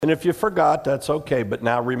And if you forgot, that's okay, but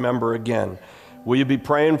now remember again. Will you be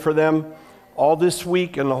praying for them all this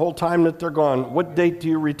week and the whole time that they're gone? What date do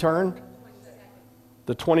you return?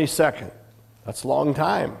 The 22nd. That's a long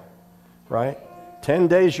time, right? 10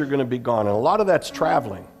 days you're going to be gone, and a lot of that's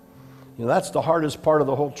traveling. You know, that's the hardest part of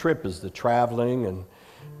the whole trip, is the traveling and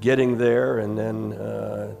getting there, and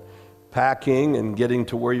then packing and getting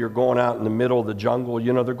to where you're going out in the middle of the jungle.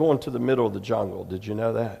 You know, they're going to the middle of the jungle. Did you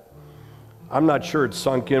know that? I'm not sure it's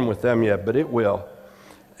sunk in with them yet, but it will.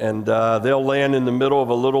 And they'll land in the middle of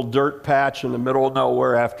a little dirt patch in the middle of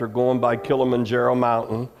nowhere after going by Kilimanjaro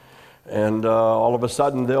Mountain. And all of a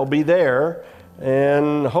sudden they'll be there.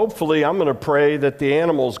 And hopefully I'm going to pray that the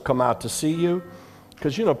animals come out to see you.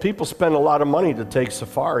 Because, you know, people spend a lot of money to take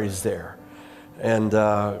safaris there. And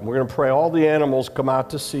we're going to pray all the animals come out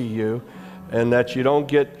to see you, and that you don't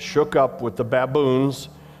get shook up with the baboons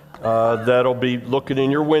that'll be looking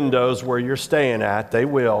in your windows where you're staying at. They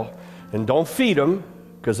will. And don't feed them,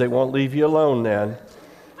 because they won't leave you alone then.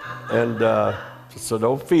 And so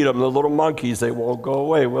don't feed them. The little monkeys, they won't go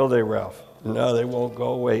away, will they, Ralph? No, they won't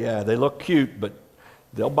go away. Yeah, they look cute, but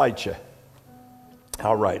they'll bite you.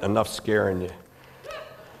 All right, enough scaring you.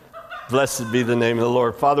 Blessed be the name of the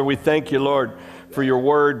Lord. Father, we thank you, Lord, for your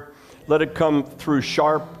word. Let it come through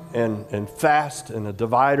sharp and fast and a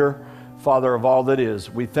divider, Father, of all that is.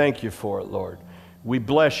 We thank you for it, Lord. We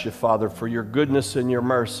bless you, Father, for your goodness and your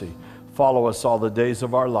mercy. Follow us all the days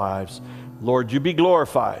of our lives. Lord, you be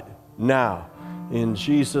glorified now. In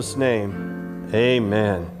Jesus' name,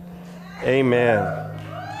 amen. Amen.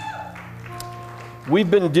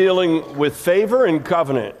 We've been dealing with favor and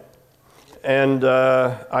covenant. And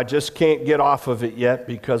I just can't get off of it yet,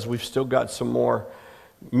 because we've still got some more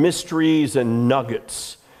mysteries and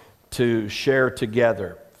nuggets to share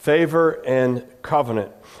together. Favor and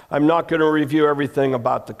covenant. I'm not going to review everything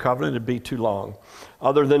about the covenant. It'd be too long.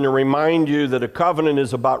 Other than to remind you that a covenant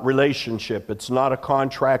is about relationship. It's not a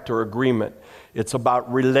contract or agreement. It's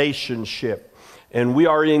about relationship. And we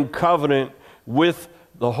are in covenant with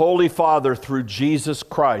the Holy Father through Jesus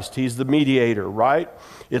Christ. He's the mediator, right?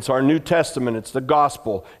 It's our New Testament. It's the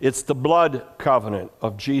gospel. It's the blood covenant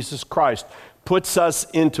of Jesus Christ. Puts us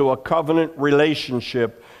into a covenant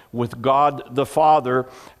relationship with God the Father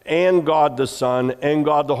and God the Son and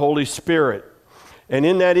God the Holy Spirit. And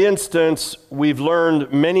in that instance, we've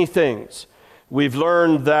learned many things. We've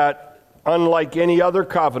learned that unlike any other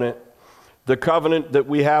covenant, the covenant that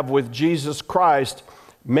we have with Jesus Christ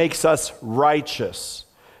makes us righteous.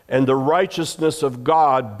 And the righteousness of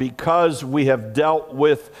God, because we have dealt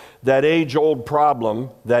with that age-old problem,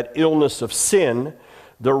 that illness of sin,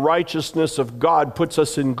 the righteousness of God puts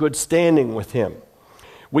us in good standing with Him.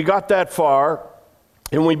 We got that far,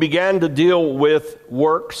 and we began to deal with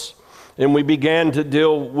works, and we began to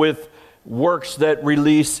deal with works that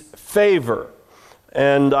release favor.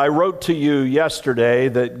 And I wrote to you yesterday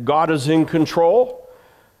that God is in control,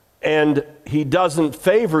 and He doesn't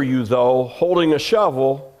favor you, though, holding a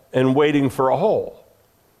shovel and waiting for a hole,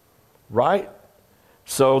 right?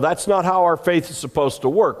 So that's not how our faith is supposed to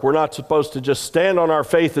work. We're not supposed to just stand on our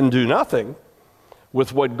faith and do nothing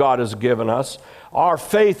with what God has given us. Our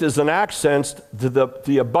faith is an accent to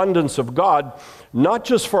the abundance of God, not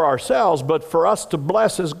just for ourselves, but for us to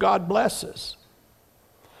bless as God blesses.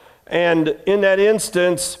 And in that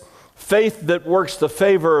instance, faith that works the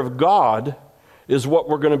favor of God is what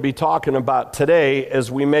we're going to be talking about today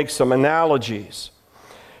as we make some analogies.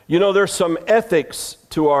 You know, there's some ethics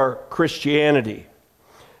to our Christianity.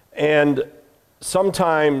 And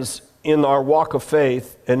sometimes in our walk of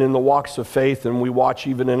faith and in the walks of faith, and we watch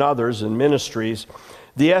even in others in ministries,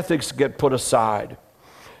 the ethics get put aside.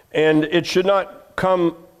 And it should not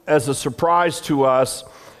come as a surprise to us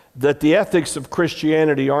that the ethics of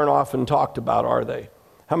Christianity aren't often talked about, are they?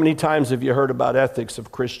 How many times have you heard about ethics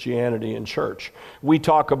of Christianity in church? We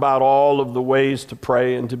talk about all of the ways to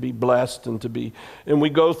pray and to be blessed and we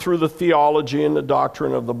go through the theology and the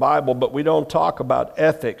doctrine of the Bible, but we don't talk about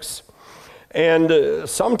ethics. And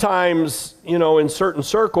sometimes, you know, in certain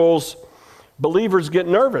circles, believers get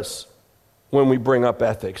nervous when we bring up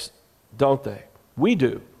ethics, don't they? We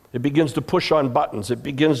do. It begins to push on buttons. It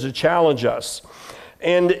begins to challenge us.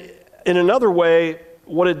 And in another way,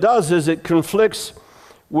 what it does is it conflicts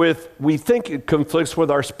with, we think it conflicts with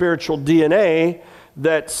our spiritual DNA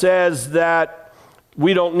that says that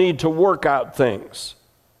we don't need to work out things,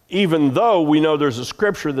 even though we know there's a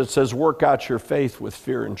scripture that says work out your faith with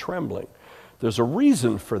fear and trembling. There's a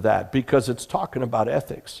reason for that, because it's talking about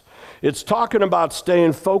ethics. It's talking about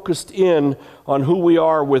staying focused in on who we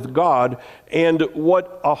are with God and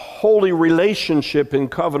what a holy relationship and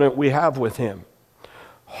covenant we have with Him.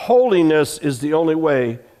 Holiness is the only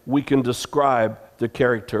way we can describe the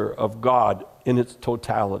character of God in its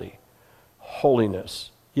totality.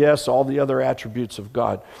 Holiness. Yes, all the other attributes of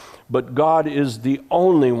God. But God is the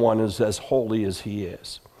only one who is as holy as he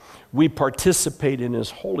is. We participate in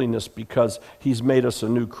his holiness because he's made us a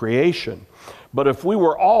new creation. But if we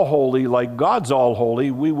were all holy like God's all holy,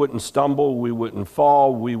 we wouldn't stumble, we wouldn't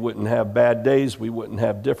fall, we wouldn't have bad days, we wouldn't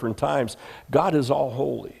have different times. God is all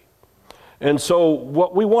holy. And so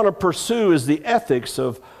what we want to pursue is the ethics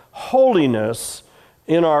of holiness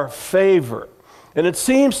in our favor. And it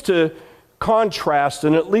seems to contrast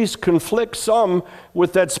and at least conflict some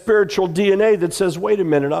with that spiritual DNA that says, wait a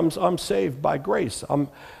minute, I'm saved by grace.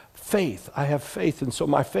 Faith. I have faith, and so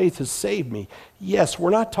my faith has saved me. Yes, we're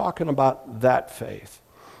not talking about that faith.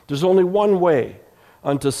 There's only one way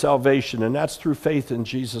unto salvation, and that's through faith in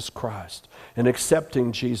Jesus Christ and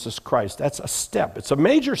accepting Jesus Christ. That's a step. It's a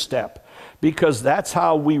major step because that's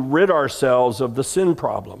how we rid ourselves of the sin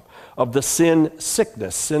problem, of the sin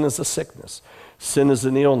sickness. Sin is a sickness. Sin is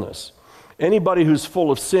an illness. Anybody who's full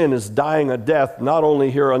of sin is dying a death not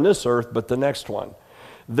only here on this earth, but the next one.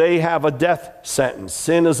 They have a death sentence.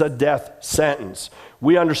 Sin is a death sentence.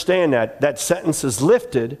 We understand that. That sentence is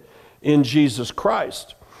lifted in Jesus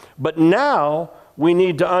Christ. But now we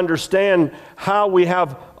need to understand how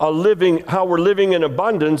we're living in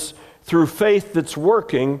abundance through faith that's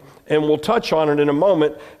working, and we'll touch on it in a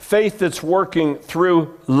moment, faith that's working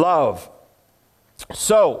through love.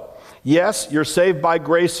 So, yes, you're saved by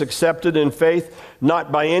grace, accepted in faith, not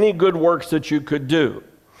by any good works that you could do.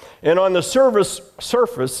 And on the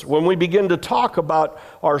surface, when we begin to talk about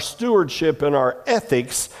our stewardship and our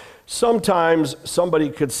ethics, sometimes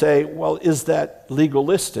somebody could say, well, is that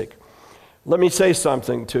legalistic? Let me say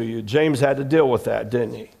something to you. James had to deal with that,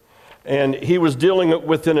 didn't he? And he was dealing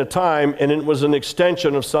with it in a time, and it was an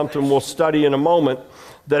extension of something we'll study in a moment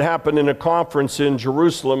that happened in a conference in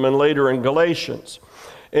Jerusalem and later in Galatians.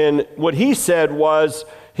 And what he said was,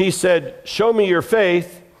 show me your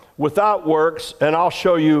faith without works, and I'll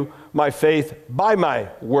show you my faith by my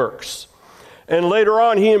works. And later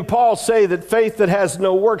on, he and Paul say that faith that has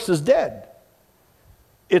no works is dead.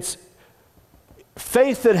 It's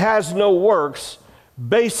faith that has no works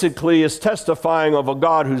basically is testifying of a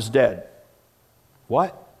God who's dead.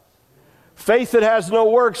 What? Faith that has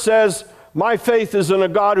no works says, my faith is in a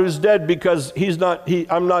God who's dead because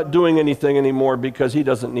I'm not doing anything anymore because he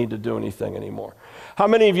doesn't need to do anything anymore. How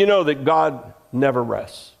many of you know that God never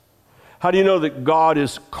rests? How do you know that God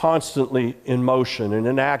is constantly in motion and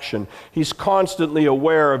in action? He's constantly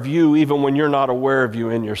aware of you even when you're not aware of you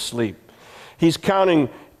in your sleep. He's counting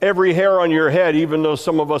every hair on your head, even though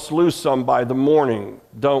some of us lose some by the morning,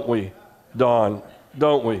 don't we, Dawn?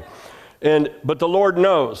 Don't we? But the Lord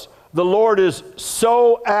knows. The Lord is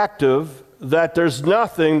so active that there's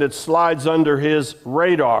nothing that slides under his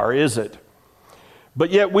radar, is it?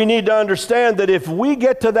 But yet we need to understand that if we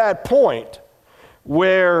get to that point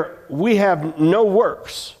where we have no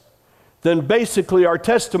works, then basically our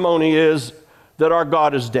testimony is that our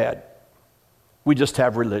God is dead. We just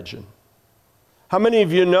have religion. How many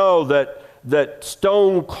of you know that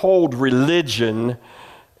stone cold religion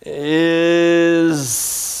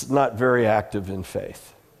is not very active in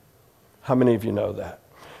faith? How many of you know that?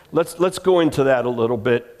 Let's go into that a little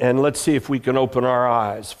bit, and let's see if we can open our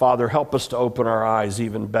eyes. Father, help us to open our eyes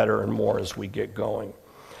even better and more as we get going.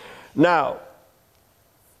 Now,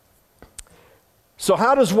 so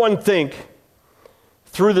how does one think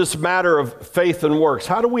through this matter of faith and works?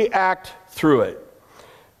 How do we act through it?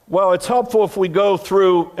 Well, it's helpful if we go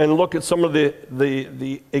through and look at some of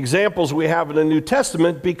the examples we have in the New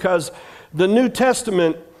Testament, because the New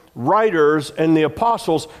Testament writers and the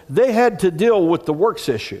apostles, they had to deal with the works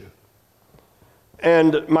issue.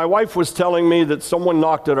 And my wife was telling me that someone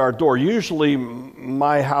knocked at our door. Usually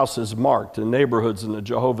my house is marked in neighborhoods and the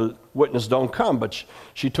Jehovah's Witnesses don't come, but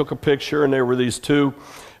she took a picture and there were these two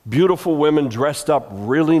beautiful women dressed up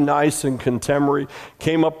really nice and contemporary,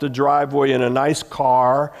 came up the driveway in a nice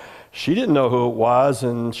car. She didn't know who it was,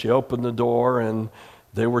 and she opened the door, and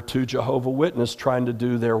they were two Jehovah's Witnesses trying to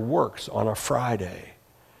do their works on a Friday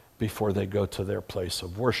before they go to their place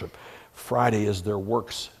of worship. Friday is their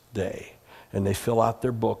works day. And they fill out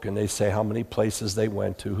their book, and they say how many places they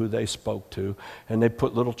went to, who they spoke to, and they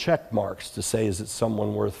put little check marks to say, is it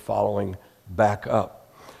someone worth following back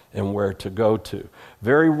up and where to go to?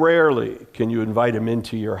 Very rarely can you invite them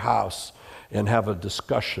into your house and have a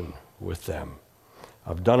discussion with them.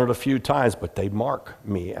 I've done it a few times, but they mark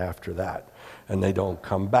me after that, and they don't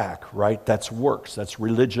come back, right? That's works. That's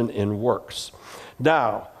religion in works.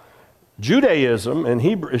 Now, Judaism and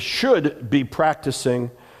Hebrew should be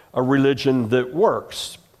practicing a religion that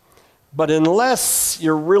works. But unless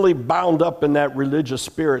you're really bound up in that religious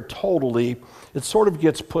spirit totally, it sort of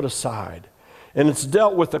gets put aside. And it's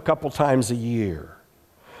dealt with a couple times a year.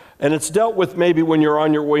 And it's dealt with maybe when you're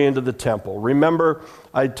on your way into the temple. Remember,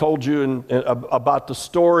 I told you about the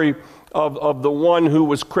story of the one who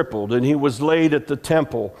was crippled, and he was laid at the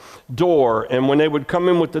temple door. And when they would come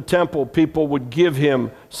in with the temple, people would give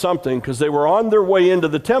him something because they were on their way into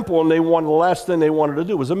the temple, and the last thing they wanted to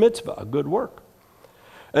do was a mitzvah, a good work.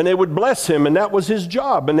 And they would bless him, and that was his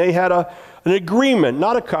job. And they had an agreement,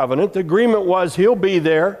 not a covenant. The agreement was he'll be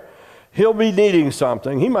there. He'll be needing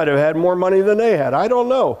something. He might have had more money than they had. I don't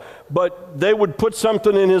know. But they would put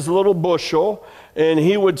something in his little bushel, and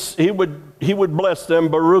he would bless them,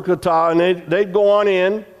 Baruch atah, and they'd go on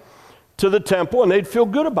in to the temple, and they'd feel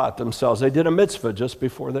good about themselves. They did a mitzvah just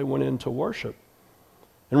before they went in to worship.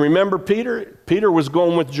 And remember Peter? Peter was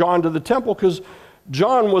going with John to the temple because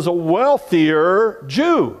John was a wealthier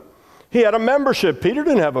Jew. He had a membership. Peter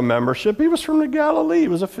didn't have a membership. He was from the Galilee. He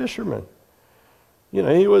was a fisherman. You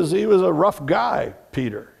know, he was a rough guy,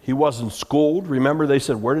 Peter. He wasn't schooled. Remember, they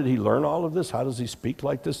said, where did he learn all of this? How does he speak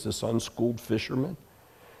like this unschooled fisherman?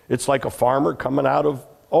 It's like a farmer coming out of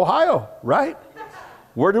Ohio, right?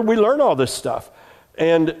 Where did we learn all this stuff?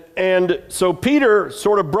 And so Peter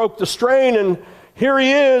sort of broke the strain, and here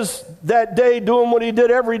he is that day doing what he did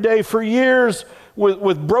every day for years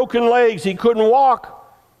with broken legs. He couldn't walk.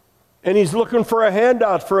 And he's looking for a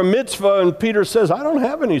handout for a mitzvah, and Peter says, I don't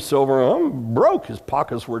have any silver. I'm broke. His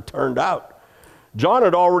pockets were turned out. John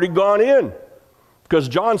had already gone in because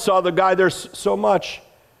John saw the guy there so much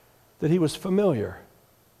that he was familiar.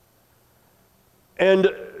 And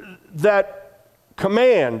that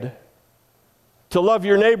command to love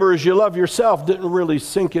your neighbor as you love yourself didn't really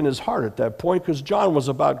sink in his heart at that point because John was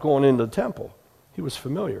about going into the temple. He was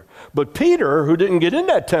familiar. But Peter, who didn't get in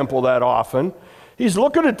that temple that often, he's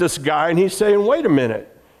looking at this guy and he's saying, wait a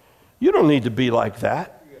minute, you don't need to be like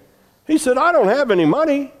that. He said, I don't have any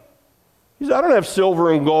money. He said, I don't have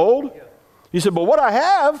silver and gold. He said, but what I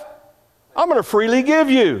have, I'm going to freely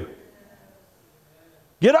give you.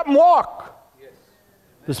 Get up and walk.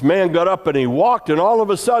 This man got up and he walked, and all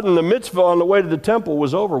of a sudden the mitzvah on the way to the temple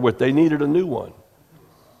was over with. They needed a new one.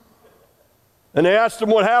 And they asked him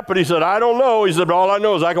what happened. He said, I don't know. He said, but all I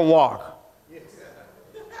know is I can walk.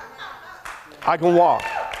 I can walk.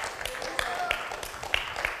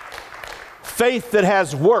 Faith that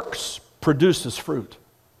has works produces fruit.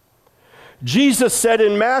 Jesus said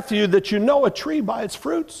in Matthew that you know a tree by its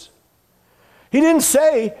fruits. He didn't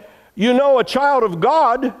say you know a child of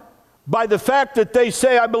God by the fact that they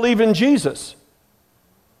say, I believe in Jesus.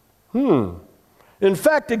 In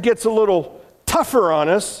fact, it gets a little tougher on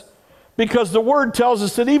us because the word tells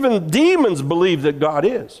us that even demons believe that God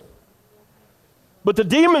is. But the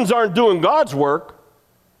demons aren't doing God's work.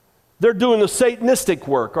 They're doing the Satanistic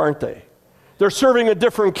work, aren't they? They're serving a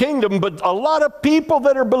different kingdom, but a lot of people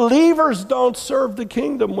that are believers don't serve the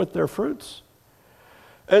kingdom with their fruits.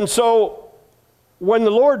 And so when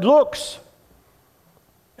the Lord looks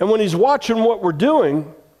and when he's watching what we're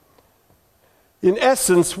doing, in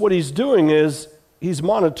essence, what he's doing is he's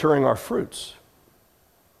monitoring our fruits.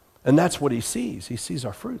 And that's what he sees. He sees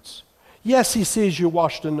our fruits. Yes, he sees you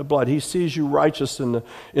washed in the blood. He sees you righteous in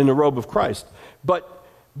the robe of Christ. But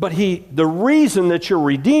the reason that you're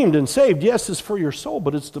redeemed and saved, yes, is for your soul,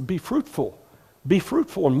 but it's to be fruitful. Be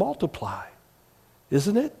fruitful and multiply.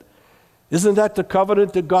 Isn't it? Isn't that the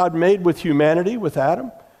covenant that God made with humanity, with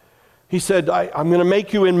Adam? He said, I'm going to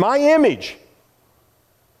make you in my image.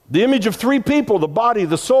 The image of three people, the body,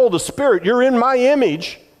 the soul, the spirit. You're in my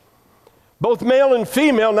image, both male and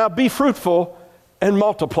female. Now be fruitful and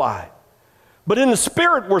multiply. But in the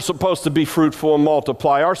spirit, we're supposed to be fruitful and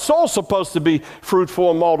multiply. Our soul's supposed to be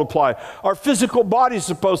fruitful and multiply. Our physical body's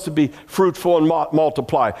supposed to be fruitful and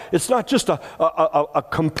multiply. It's not just a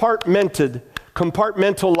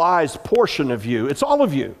compartmentalized portion of you. It's all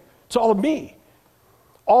of you. It's all of me.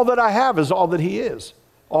 All that I have is all that he is.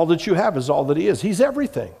 All that you have is all that he is. He's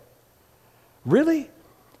everything. Really?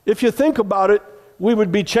 If you think about it, we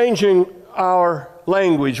would be changing our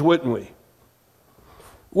language, wouldn't we?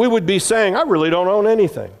 We would be saying, I really don't own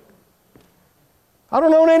anything. I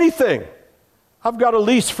don't own anything. I've got a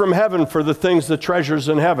lease from heaven for the things, the treasures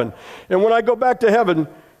in heaven. And when I go back to heaven,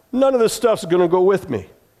 none of this stuff's going to go with me.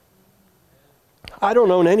 I don't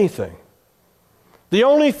own anything. The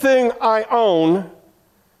only thing I own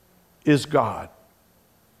is God.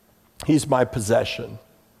 He's my possession.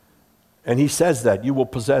 And he says that, you will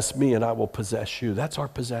possess me and I will possess you. That's our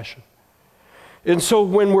possession. And so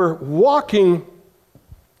when we're walking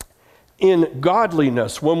in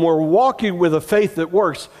godliness, when we're walking with a faith that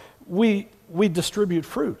works, we distribute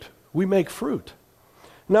fruit. We make fruit.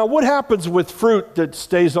 Now, what happens with fruit that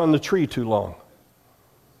stays on the tree too long?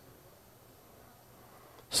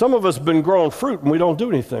 Some of us have been growing fruit and we don't do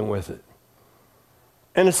anything with it.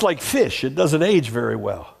 And it's like fish. It doesn't age very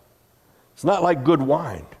well. It's not like good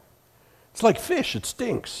wine. It's like fish. It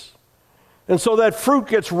stinks. And so that fruit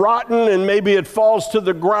gets rotten and maybe it falls to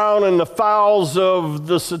the ground and the fowls of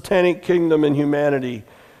the satanic kingdom and humanity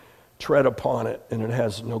tread upon it and it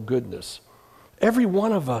has no goodness. Every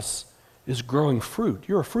one of us is growing fruit.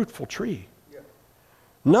 You're a fruitful tree.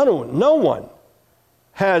 No one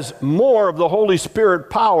has more of the Holy Spirit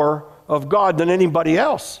power of God than anybody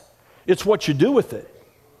else. It's what you do with it.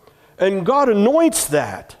 And God anoints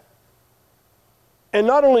that. And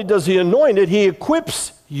not only does he anoint it, he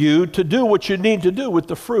equips you to do what you need to do with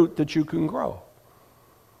the fruit that you can grow.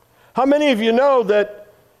 How many of you know that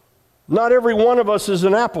not every one of us is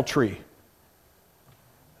an apple tree?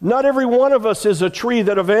 Not every one of us is a tree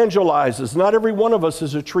that evangelizes. Not every one of us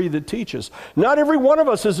is a tree that teaches. Not every one of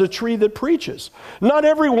us is a tree that preaches. Not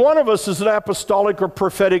every one of us is an apostolic or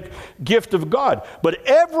prophetic gift of God. But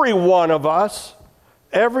every one of us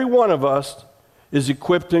is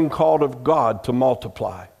equipped and called of God to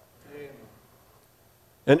multiply.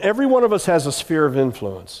 And every one of us has a sphere of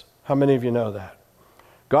influence. How many of you know that?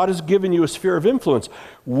 God has given you a sphere of influence.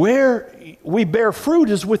 Where we bear fruit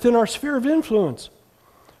is within our sphere of influence.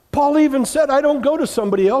 Paul even said, I don't go to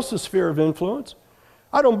somebody else's sphere of influence.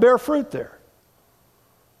 I don't bear fruit there.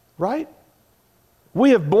 Right? We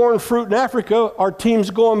have borne fruit in Africa. Our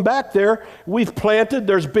team's going back there. We've planted.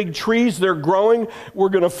 There's big trees. They're growing. We're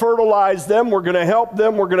going to fertilize them. We're going to help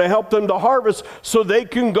them. We're going to help them to harvest so they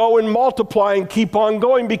can go and multiply and keep on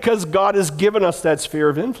going because God has given us that sphere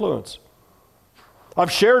of influence.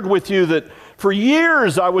 I've shared with you that for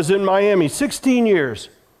years I was in Miami, 16 years,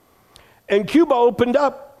 and Cuba opened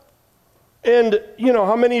up. And, you know,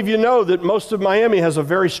 how many of you know that most of Miami has a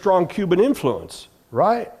very strong Cuban influence,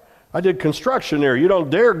 right? I did construction there. You don't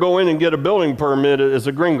dare go in and get a building permit as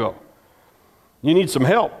a gringo. You need some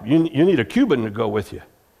help. You need a Cuban to go with you.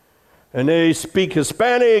 And they speak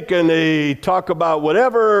Hispanic and they talk about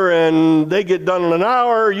whatever and they get done in an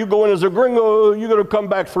hour. You go in as a gringo, you're going to come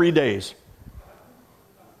back 3 days.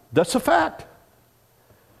 That's a fact.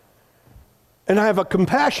 And I have a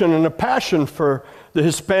compassion and a passion for the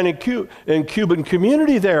Hispanic and Cuban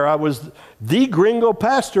community there. I was the gringo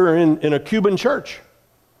pastor in a Cuban church,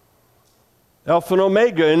 Alpha and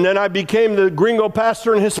Omega. And then I became the gringo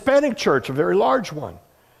pastor in a Hispanic church, a very large one,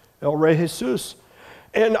 El Rey Jesus.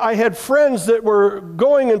 And I had friends that were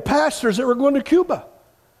going and pastors that were going to Cuba.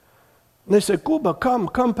 And they said, Cuba, come,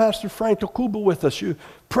 Pastor Frank, to Cuba with us. You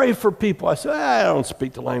pray for people. I said, I don't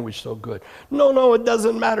speak the language so good. No, it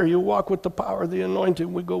doesn't matter. You walk with the power of the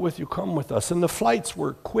anointing. We go with you. Come with us. And the flights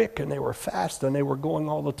were quick and they were fast and they were going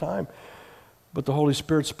all the time. But the Holy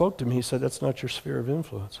Spirit spoke to me. He said, that's not your sphere of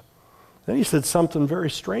influence. Then he said something very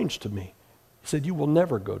strange to me. He said, you will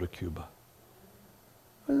never go to Cuba.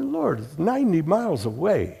 I said, Lord, it's 90 miles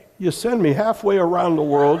away. You send me halfway around the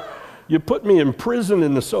world. You put me in prison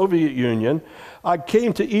in the Soviet Union. I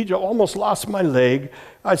came to Egypt, almost lost my leg.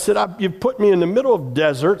 I said, you put me in the middle of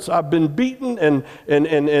deserts. I've been beaten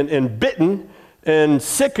and bitten and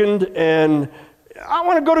sickened, and I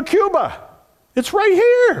want to go to Cuba. It's right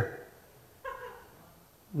here.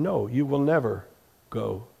 No, you will never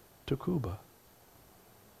go to Cuba.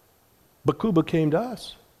 But Cuba came to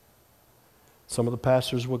us. Some of the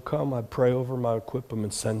pastors would come. I'd pray over them. I'd equip them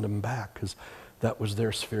and send them back because that was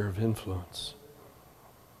their sphere of influence.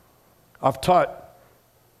 I've taught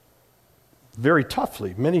very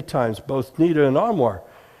toughly many times, both Nita and Anwar.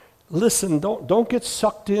 Listen, don't get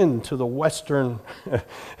sucked into the Western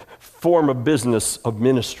form of business of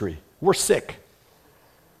ministry. We're sick.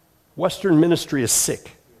 Western ministry is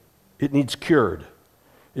sick. It needs cured.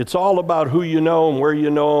 It's all about who you know and where you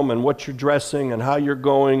know them and what you're dressing and how you're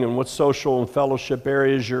going and what social and fellowship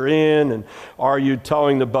areas you're in and are you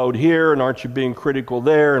towing the boat here and aren't you being critical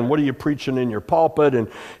there and what are you preaching in your pulpit and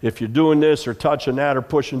if you're doing this or touching that or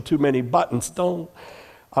pushing too many buttons, don't.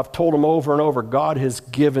 I've told them over and over, God has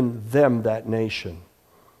given them that nation,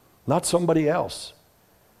 not somebody else.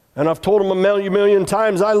 And I've told them a million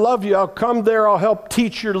times, I love you. I'll come there. I'll help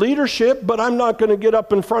teach your leadership, but I'm not going to get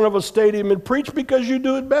up in front of a stadium and preach because you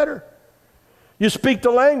do it better. You speak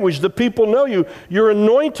the language. The people know you. You're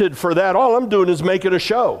anointed for that. All I'm doing is making a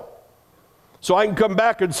show. So I can come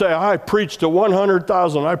back and say, I preached to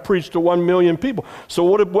 100,000. I preached to 1 million people. So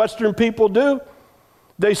what did Western people do?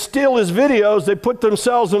 They steal his videos. They put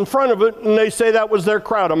themselves in front of it, and they say that was their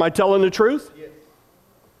crowd. Am I telling the truth? Yes.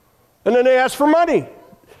 And then they ask for money.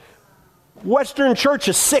 Western church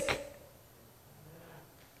is sick.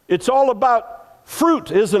 It's all about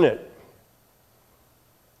fruit, isn't it?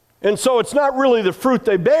 And so it's not really the fruit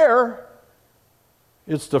they bear,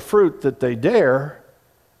 it's the fruit that they dare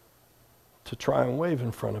to try and wave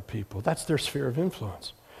in front of people. That's their sphere of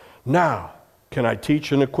influence. Now, can I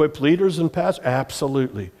teach and equip leaders and pastors?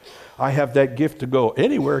 Absolutely. I have that gift to go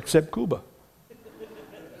anywhere except Cuba.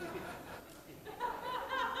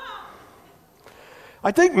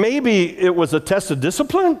 I think maybe it was a test of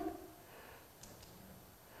discipline.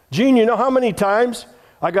 Gene, you know how many times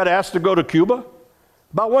I got asked to go to Cuba?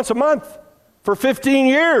 About once a month for 15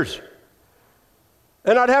 years.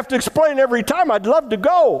 And I'd have to explain every time, I'd love to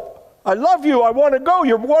go. I love you, I want to go.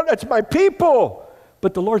 You're one, it's my people.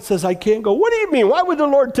 But the Lord says I can't go. What do you mean? Why would the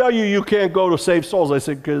Lord tell you you can't go to save souls? I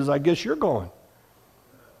said, because I guess you're going.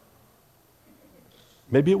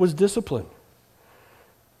 Maybe it was discipline.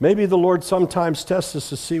 Maybe the Lord sometimes tests us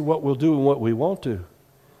to see what we'll do and what we won't do.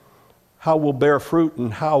 How we'll bear fruit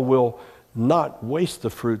and how we'll not waste the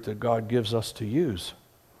fruit that God gives us to use.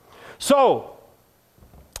 So,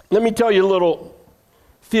 let me tell you a little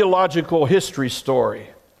theological history story.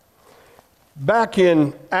 Back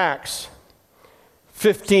in Acts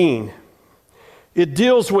 15, it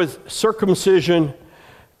deals with circumcision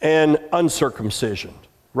and uncircumcision,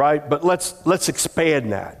 right? But let's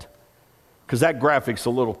expand that, because that graphic's a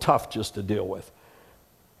little tough just to deal with.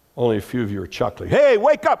 Only a few of you are chuckling. Hey,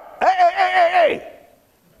 wake up! Hey, hey, hey, hey, hey!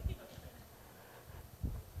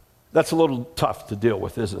 That's a little tough to deal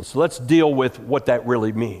with, isn't it? So let's deal with what that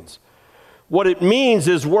really means. What it means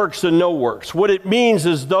is works and no works. What it means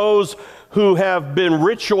is those who have been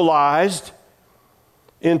ritualized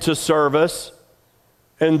into service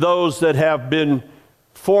and those that have been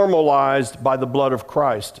formalized by the blood of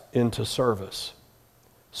Christ into service.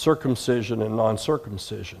 Circumcision and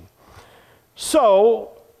non-circumcision.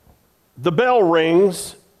 So, the bell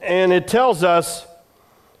rings and it tells us,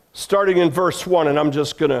 starting in verse 1, and I'm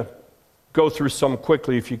just going to go through some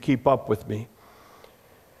quickly if you keep up with me.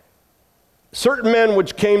 Certain men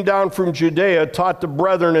which came down from Judea taught the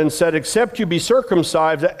brethren and said, except you be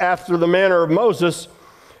circumcised after the manner of Moses,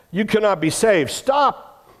 you cannot be saved.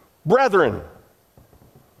 Stop, brethren,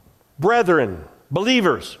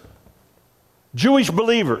 believers, Jewish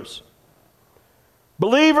believers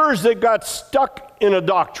that got stuck in a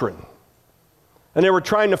doctrine. And they were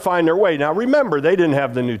trying to find their way. Now remember, they didn't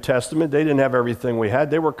have the New Testament. They didn't have everything we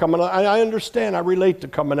had. They were coming out. I understand. I relate to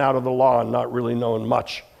coming out of the law and not really knowing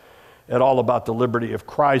much at all about the liberty of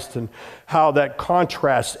Christ and how that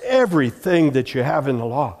contrasts everything that you have in the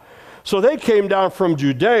law. So they came down from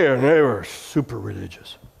Judea and they were super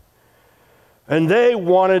religious. And they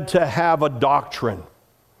wanted to have a doctrine.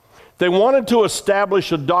 They wanted to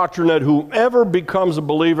establish a doctrine that whoever becomes a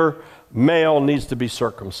believer, male, needs to be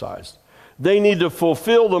circumcised. They need to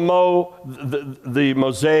fulfill the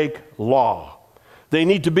Mosaic law. They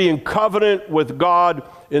need to be in covenant with God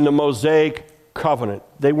in the Mosaic covenant.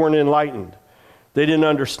 They weren't enlightened. They didn't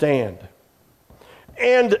understand.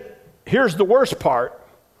 And here's the worst part.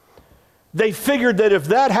 They figured that if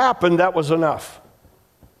that happened, that was enough.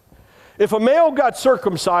 If a male got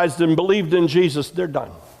circumcised and believed in Jesus, they're done.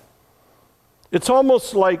 It's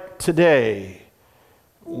almost like today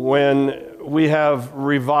when we have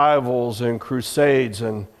revivals and crusades,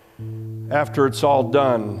 and after it's all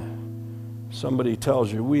done, somebody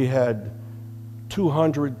tells you we had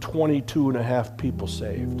 222 and a half people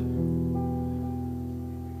saved.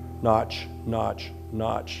 Notch, notch,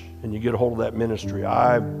 notch. And you get a hold of that ministry.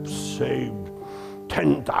 I've saved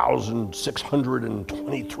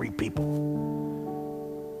 10,623 people.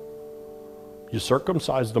 You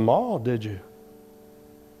circumcised them all, did you?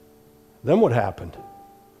 Then what happened?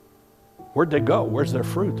 Where'd they go? Where's their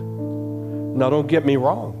fruit? Now, don't get me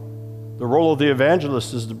wrong. The role of the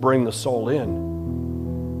evangelist is to bring the soul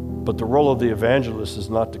in. But the role of the evangelist is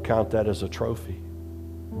not to count that as a trophy.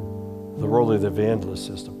 The role of the evangelist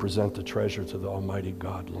is to present the treasure to the Almighty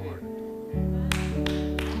God, Lord.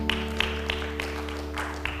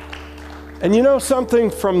 And you know something?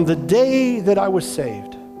 From the day that I was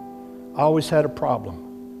saved, I always had a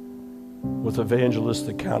problem with evangelists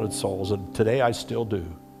that counted souls. And today I still do.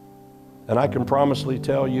 And I can promisely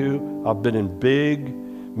tell you, I've been in big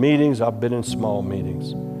meetings, I've been in small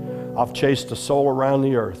meetings. I've chased a soul around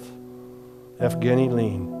the earth, Evgeny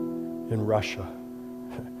Lean in Russia,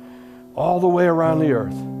 all the way around the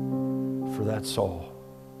earth for that soul,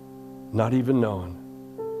 not even knowing,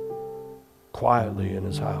 quietly in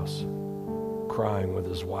his house, crying with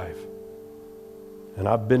his wife. And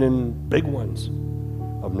I've been in big ones.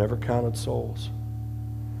 I've never counted souls.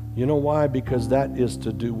 You know why? Because that is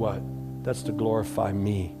to do what? That's to glorify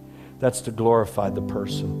me. That's to glorify the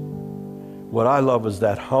person. What I love is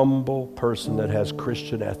that humble person that has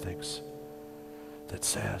Christian ethics that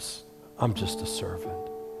says, I'm just a servant.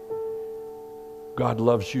 God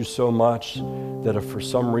loves you so much that if for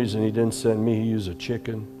some reason he didn't send me, he used a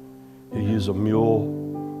chicken, he used a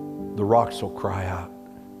mule, the rocks will cry out.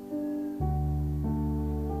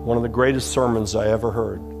 One of the greatest sermons I ever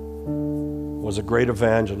heard was a great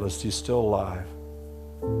evangelist. He's still alive.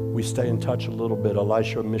 We stay in touch a little bit.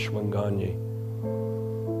 Elisha Mishwanganyi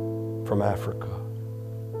from Africa.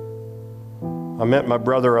 I met my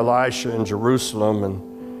brother Elisha in Jerusalem,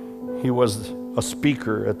 and he was a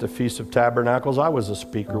speaker at the Feast of Tabernacles. I was a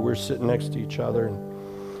speaker. We were sitting next to each other,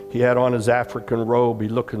 and he had on his African robe. He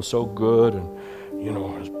looking so good, and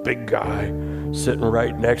this big guy sitting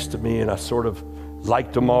right next to me, and I sort of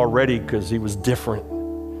liked him already because he was different,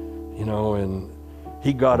 and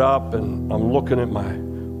he got up, and I'm looking at my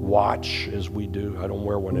watch as we do. I don't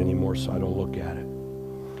wear one anymore, so I don't look at it.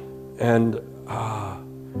 And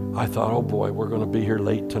I thought, oh boy, we're going to be here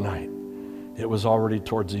late tonight. It was already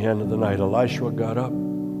towards the end of the night. Elisha got up.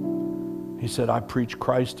 He said, I preach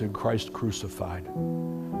Christ and Christ crucified.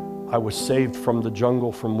 I was saved from the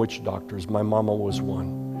jungle from witch doctors. My mama was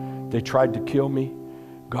one. They tried to kill me.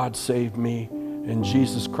 God saved me. And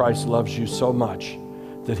Jesus Christ loves you so much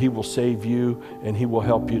that he will save you and he will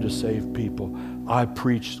help you to save people. I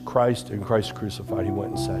preached Christ and Christ crucified. He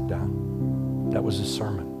went and sat down. That was his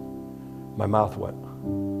sermon. My mouth went.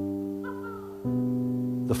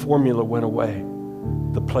 The formula went away.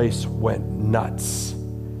 The place went nuts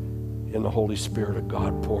in the Holy Spirit of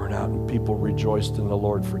God pouring out, and people rejoiced in the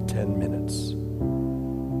Lord for 10 minutes.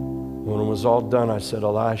 When it was all done, I said,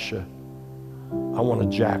 Elisha, I want to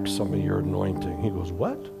jack some of your anointing. He goes,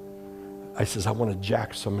 what? I says, I want to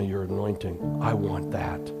jack some of your anointing. I want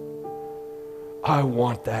that. I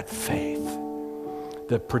want that faith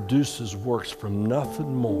that produces works from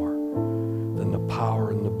nothing more than the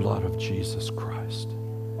power and the blood of Jesus Christ.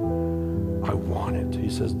 I want it. He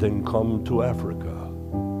says, then come to Africa.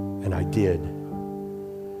 And I did.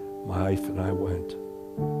 My wife and I went.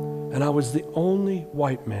 And I was the only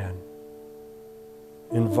white man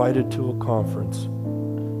invited to a conference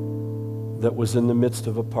that was in the midst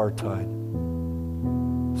of apartheid.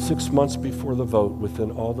 6 months before the vote,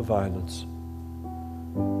 within all the violence.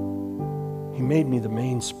 He made me the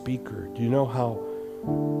main speaker. Do you know how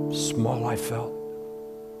small I felt?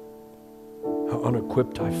 How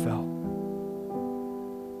unequipped I felt?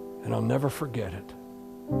 And I'll never forget it.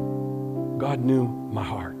 God knew my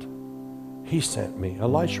heart. He sent me.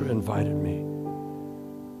 Elisha invited me.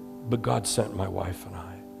 But God sent my wife and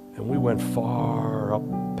I. And we went far up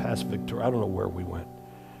past Victoria. I don't know where we went.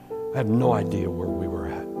 I have no idea where we were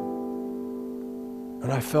at.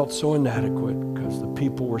 And I felt so inadequate because the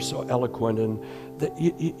people were so eloquent, and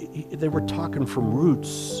they were talking from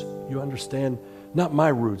roots. You understand? Not my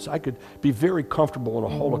roots. I could be very comfortable in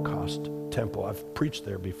a Holocaust temple. I've preached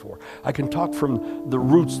there before. I can talk from the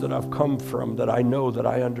roots that I've come from, that I know, that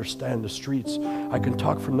I understand the streets. I can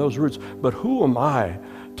talk from those roots. But who am I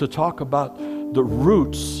to talk about the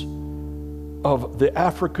roots of the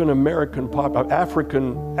African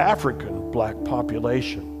black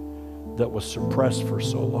population that was suppressed for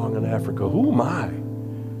so long in Africa? Who am I?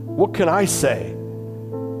 What can I say?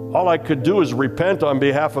 All I could do is repent on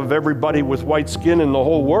behalf of everybody with white skin in the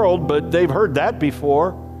whole world, but they've heard that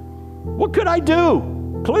before. What could I do?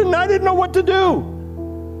 Clinton, I didn't know what to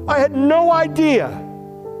do. I had no idea.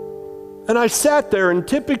 And I sat there, and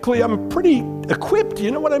typically I'm pretty equipped,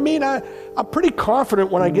 you know what I mean? I'm pretty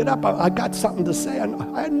confident when I get up. I got something to say.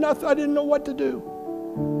 I had nothing. I didn't know what to do.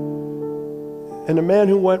 And the man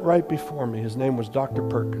who went right before me, his name was Dr.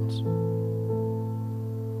 Perkins.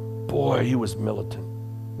 Boy, he was militant.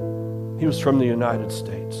 He was from the United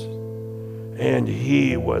States, and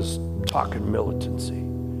he was talking militancy.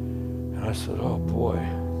 And I said, oh boy,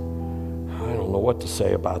 I don't know what to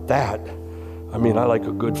say about that. I mean, I like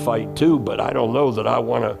a good fight too, but I don't know that I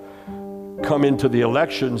want to come into the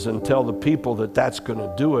elections and tell the people that that's going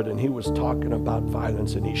to do it. And he was talking about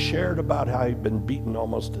violence, and he shared about how he'd been beaten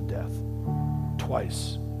almost to death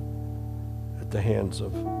twice at the hands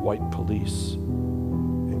of white police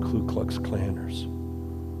and Ku Klux Klanners.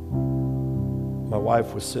 My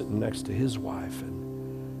wife was sitting next to his wife, and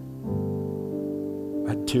I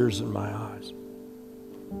had tears in my eyes.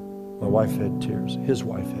 My wife had tears. His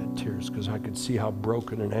wife had tears, because I could see how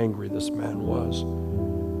broken and angry this man was.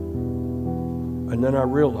 And then I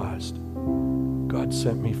realized God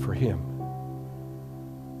sent me for him.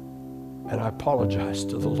 And I apologized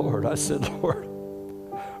to the Lord. I said, Lord,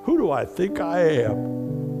 who do I think I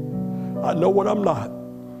am? I know what I'm not.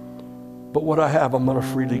 But what I have, I'm going to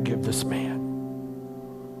freely give this man.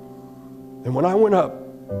 And when I went up,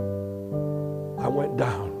 I went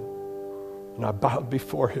down and I bowed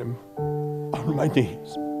before him on my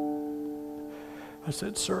knees. I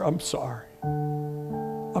said, "Sir, I'm sorry.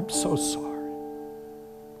 I'm so sorry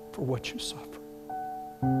for what you suffered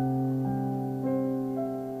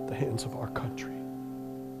at the hands of our country.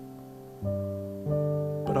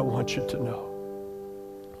 But I want you to know,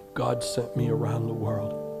 God sent me around the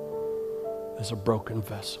world as a broken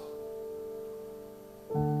vessel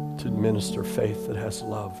to administer faith that has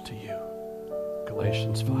love to you."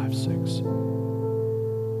 Galatians 5:6.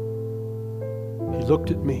 He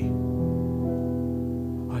looked at me.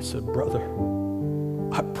 I said, "Brother,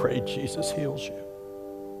 I pray Jesus heals you.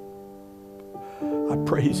 I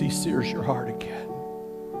pray he sears your heart again."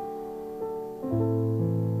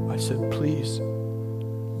 I said, "Please,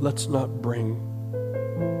 let's not bring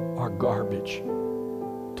our garbage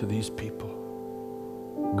to these people.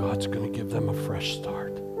 God's going to give them a fresh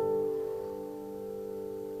start.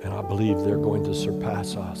 And I believe they're going to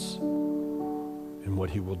surpass us in what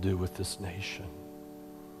he will do with this nation."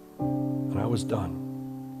 And I was done.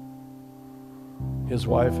 His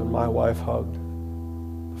wife and my wife hugged.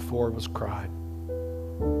 The four of us cried.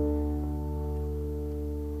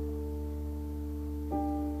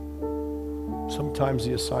 Sometimes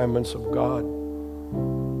the assignments of God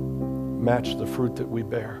match the fruit that we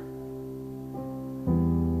bear.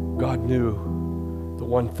 God knew the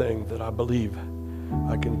one thing that I believe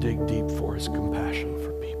I can dig deep for is compassion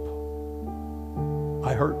for people.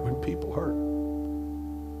 I hurt when people hurt.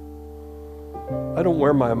 I don't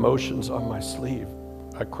wear my emotions on my sleeve.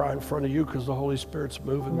 I cry in front of you because the Holy Spirit's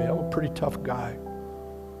moving me. I'm a pretty tough guy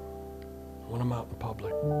when I'm out in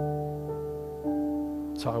public.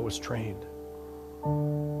 That's how I was trained.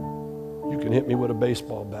 You can hit me with a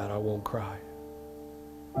baseball bat, I won't cry.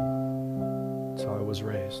 That's how I was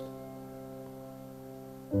raised.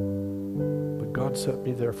 But God sent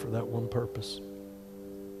me there for that one purpose.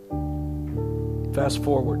 Fast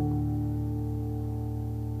forward.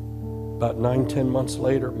 About 9-10 months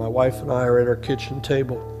later, my wife and I are at our kitchen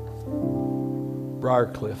table,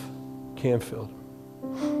 Briarcliff, Canfield.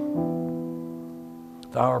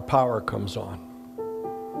 Our power comes on.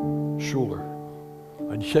 Schuler.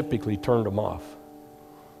 I typically turned them off.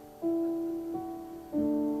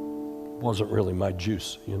 Wasn't really my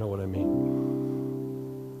juice, you know what I mean?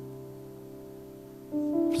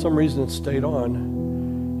 For some reason it stayed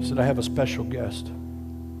on. He said, "I have a special guest,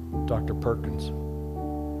 Dr. Perkins.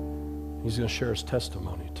 He's going to share his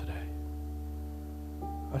testimony today."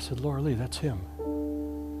 I said, "Laura Lee, that's him."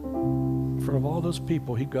 In front of all those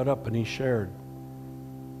people, he got up and he shared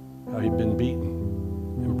how he'd been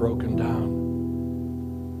beaten and broken down.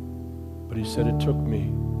 But he said, "It took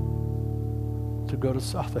me to go to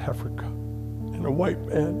South Africa and a white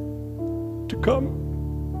man to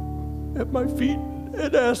come at my feet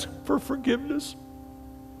and ask for forgiveness,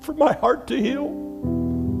 for my heart to heal."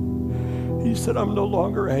 He said, "I'm no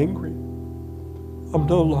longer angry. I'm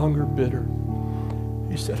no longer bitter."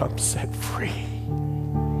 He said, "I'm set free."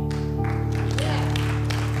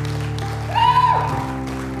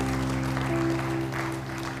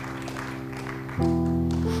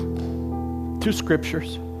 Two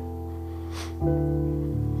scriptures.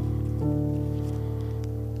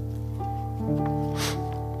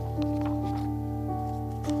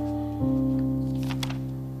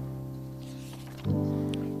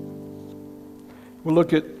 We'll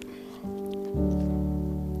look at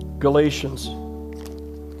Galatians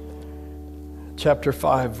chapter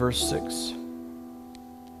 5, verse 6.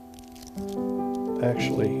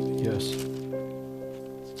 Actually, yes.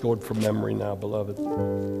 Going from memory now, beloved.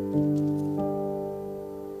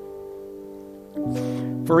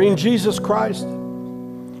 "For in Jesus Christ,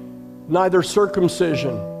 neither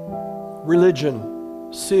circumcision,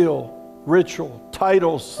 religion, seal, ritual,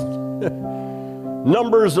 titles,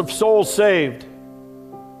 numbers of souls saved,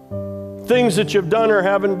 things that you've done or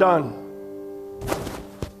haven't done,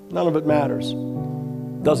 none of it matters.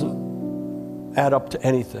 Doesn't add up to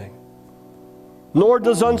anything. Nor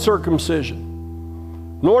does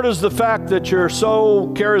uncircumcision. Nor does the fact that you're so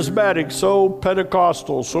charismatic, so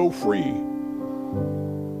Pentecostal, so free,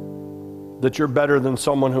 that you're better than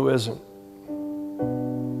someone who isn't.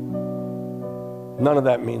 None of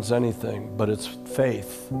that means anything, but it's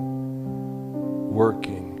faith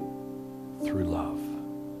working through love.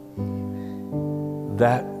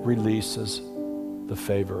 That releases the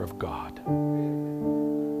favor of God.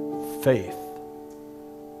 Faith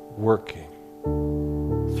working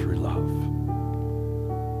through love.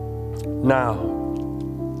 Now,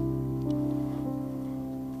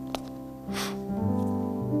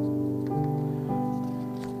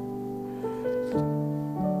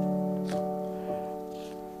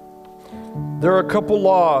 There are a couple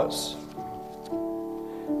laws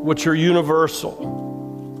which are universal.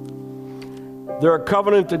 They're a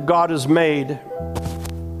covenant that God has made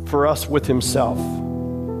for us with himself.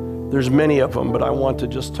 There's many of them, but I want to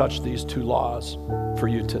just touch these two laws for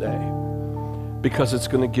you today because it's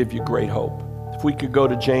going to give you great hope. If we could go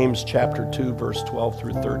to James chapter 2, verse 12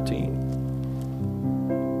 through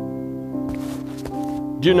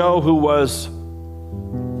 13. Do you know who was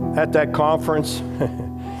at that conference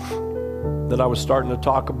that I was starting to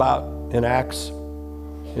talk about in Acts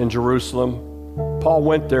in Jerusalem? Paul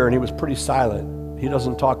went there and he was pretty silent. He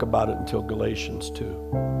doesn't talk about it until Galatians 2.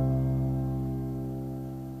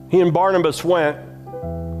 He and Barnabas went,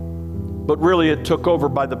 but really it took over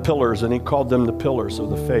by the pillars, and he called them the pillars of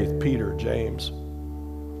the faith, Peter, James.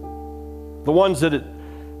 The ones that had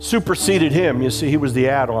superseded him. You see, he was the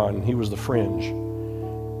add-on, he was the fringe.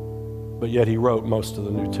 But yet he wrote most of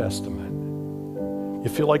the New Testament. You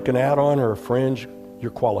feel like an add-on or a fringe,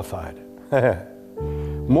 you're qualified.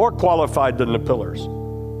 More qualified than the pillars.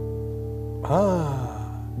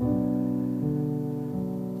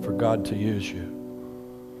 For God to use you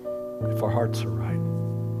if our hearts are right.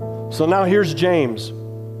 So now here's James,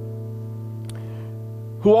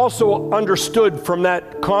 who also understood from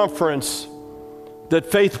that conference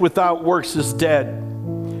that faith without works is dead.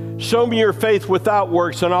 Show me your faith without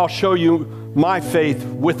works, and I'll show you my faith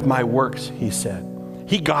with my works, he said.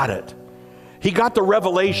 He got it. He got the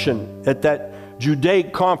revelation at that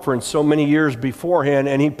Judaic conference so many years beforehand,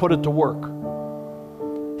 and he put it to work.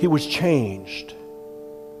 He was changed.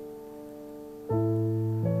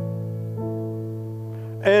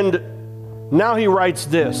 And now he writes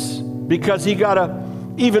this because he got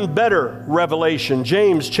an even better revelation.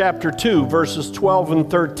 James chapter 2, verses 12 and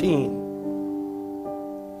 13.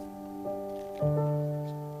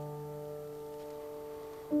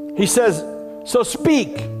 He says, so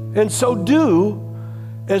speak and so do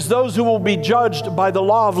as those who will be judged by the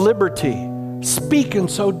law of liberty. Speak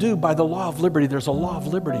and so do by the law of liberty. There's a law of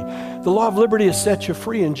liberty. The law of liberty has set you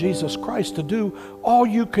free in Jesus Christ to do all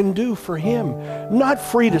you can do for him. Not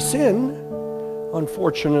free to sin.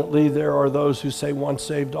 Unfortunately, there are those who say once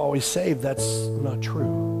saved, always saved. That's not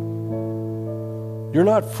true. You're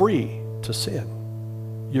not free to sin.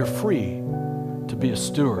 You're free to be a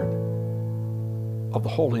steward of the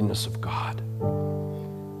holiness of God.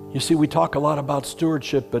 You see, we talk a lot about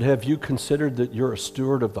stewardship, but have you considered that you're a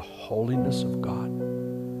steward of the holiness of God?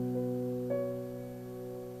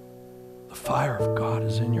 The fire of God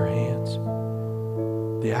is in your hands.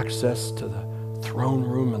 The access to the throne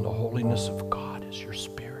room and the holiness of God is your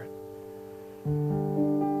spirit.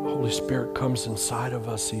 The Holy Spirit comes inside of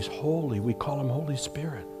us. He's holy. We call him Holy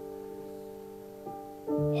Spirit.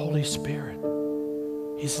 Holy Spirit.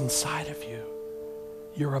 He's inside of you.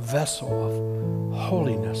 You're a vessel of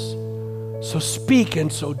holiness. So speak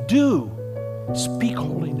and so do. Speak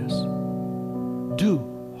holiness. Do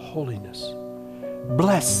holiness.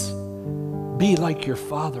 Bless. Be like your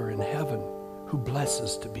Father in heaven who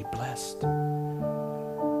blesses to be blessed.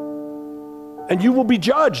 And you will be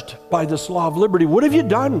judged by this law of liberty. What have you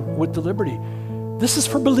done with the liberty? This is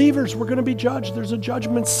for believers. We're going to be judged. There's a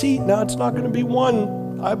judgment seat. Now it's not going to be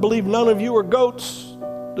one. I believe none of you are goats.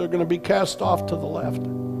 They're going to be cast off to the left.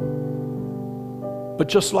 But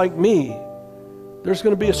just like me, there's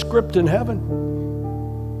going to be a script in heaven.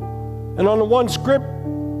 And on the one script,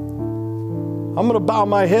 I'm going to bow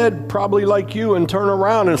my head probably like you and turn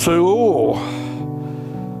around and say, oh,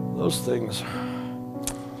 those things.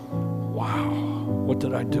 Wow, what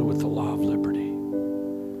did I do with the law of liberty?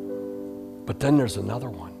 But then there's another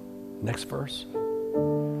one. Next verse.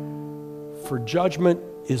 For judgment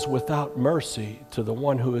is without mercy to the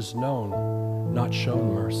one who is known, not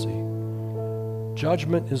shown mercy.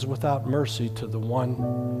 Judgment is without mercy to the one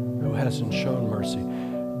who hasn't shown mercy.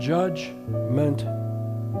 Judgment,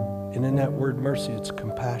 and in that word mercy, it's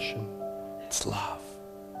compassion, it's love,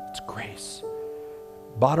 it's grace.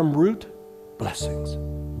 Bottom root, blessings.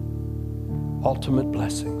 Ultimate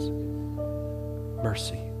blessings,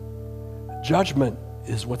 mercy. Judgment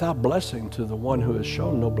is without blessing to the one who has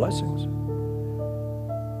shown no blessings.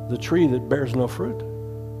 The tree that bears no fruit.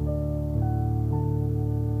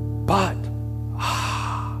 But,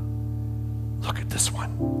 look at this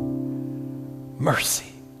one.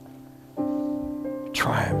 Mercy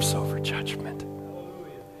triumphs over judgment.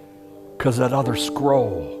 Because that other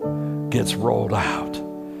scroll gets rolled out.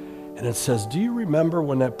 And it says, do you remember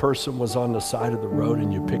when that person was on the side of the road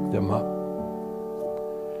and you picked them up?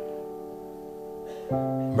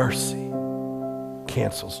 Mercy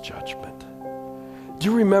cancels judgment. Do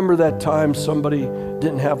you remember that time somebody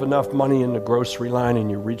didn't have enough money in the grocery line and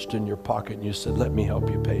you reached in your pocket and you said, let me help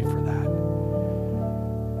you pay for that?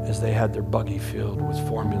 as they had their buggy filled with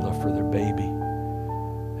formula for their baby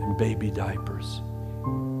and baby diapers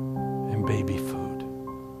and baby food.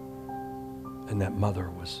 And that mother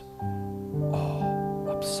was all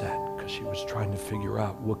upset because she was trying to figure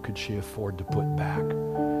out what could she afford to put back.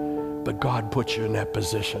 But God put you in that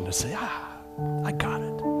position to say, I got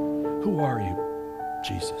it. Who are you,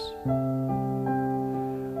 Jesus?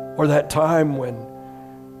 Or that time when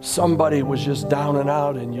somebody was just down and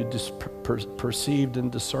out and you just perceived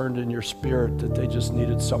and discerned in your spirit that they just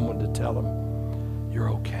needed someone to tell them, you're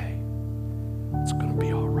okay. It's going to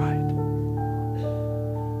be all right.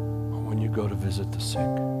 Or when you go to visit the sick.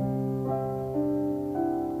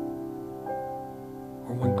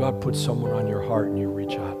 Or when God puts someone on your heart and you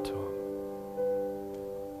reach out to them.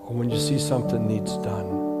 Or when you see something needs done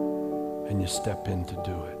and you step in to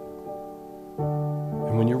do it.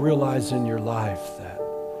 And when you realize in your life that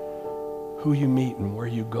who you meet and where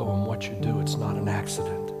you go and what you do, it's not an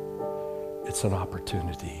accident. It's an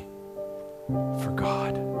opportunity for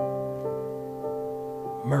God.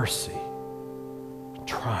 Mercy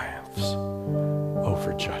triumphs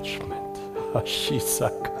over judgment.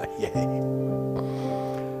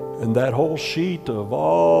 And that whole sheet of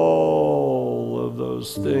all of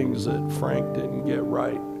those things that Frank didn't get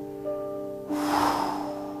right.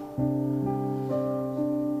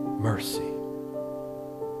 Mercy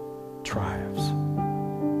triumphs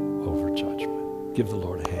over judgment. Give the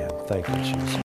Lord a hand. Thank you, Jesus.